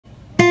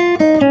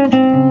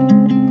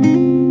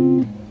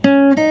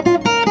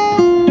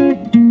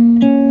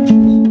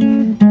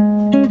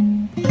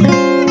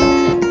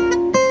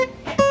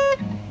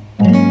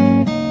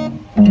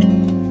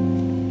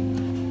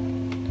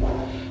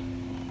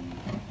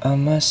I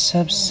must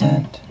have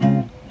sent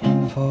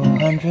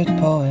 400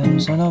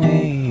 poems on a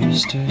way you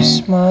used to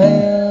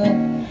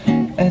smile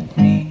at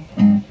me.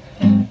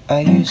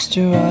 I used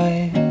to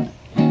write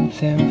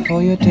them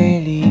for you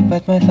daily,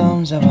 but my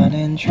thumbs are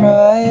running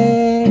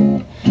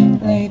dry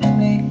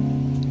lately.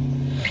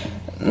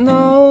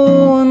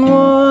 No one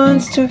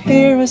wants to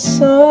hear a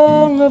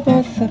song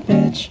about the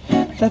bitch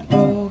that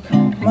broke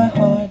my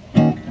heart.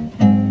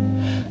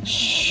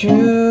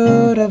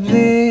 Should have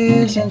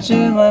listened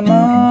to my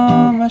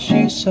mama,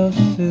 she saw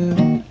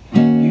through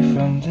you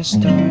from the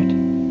start.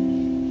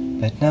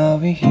 But now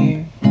we're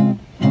here,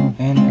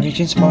 and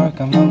Regeants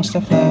spark amongst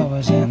the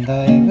flowers, and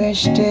I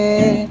wished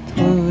it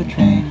would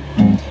rain.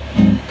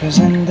 'Cause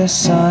in the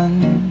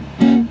sun,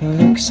 you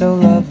look so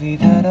lovely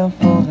that I'm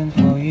falling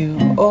for you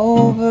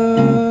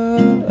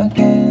over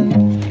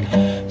again.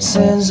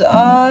 Since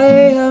I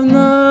have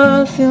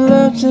nothing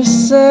left to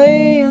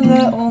say, and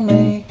that will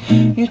make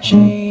you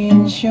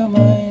change your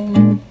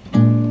mind,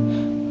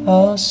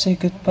 I'll say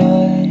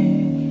goodbye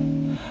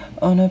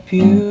on a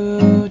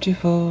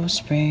beautiful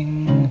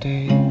spring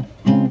day.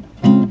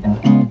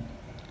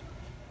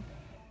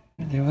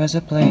 There was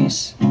a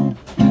place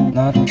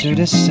not too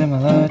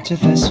dissimilar to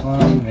this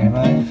one, where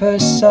I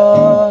first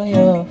saw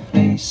your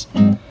face.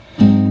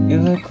 You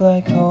look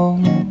like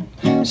home,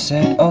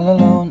 sat all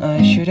alone.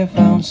 I should have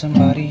found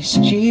somebody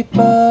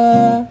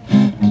cheaper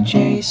to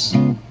chase.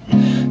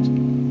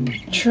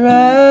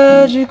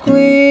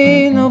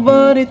 Tragically,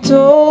 nobody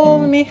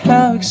told me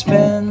how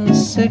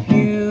expensive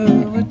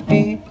you would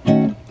be.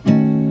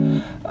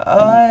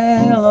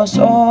 I lost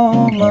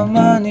all my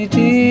money,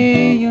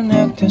 dear, you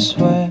knocked the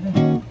sweat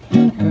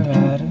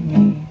out of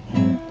me.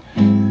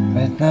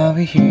 But now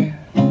we're here,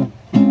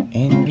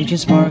 in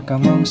Regeants Park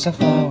amongst the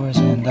flowers,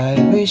 and I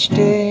wished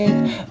it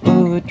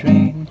would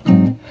rain.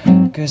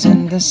 'Cause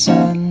in the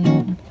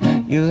sun,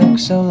 you look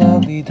so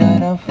lovely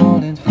that I'm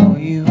falling for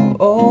you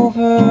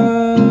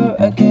over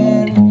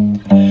again.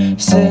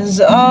 Since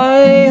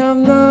I have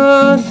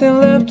nothing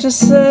left to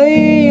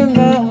say, and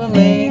that will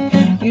make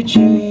you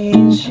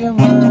change your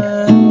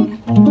mind,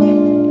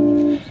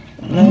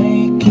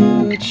 make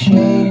you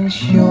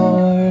change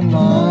your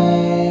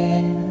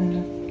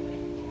mind.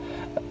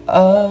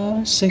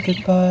 I'll say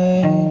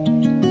goodbye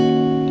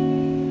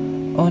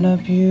on a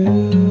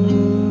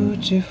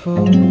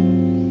beautiful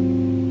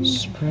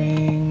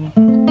spring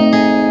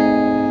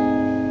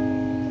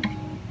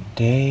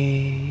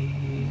day.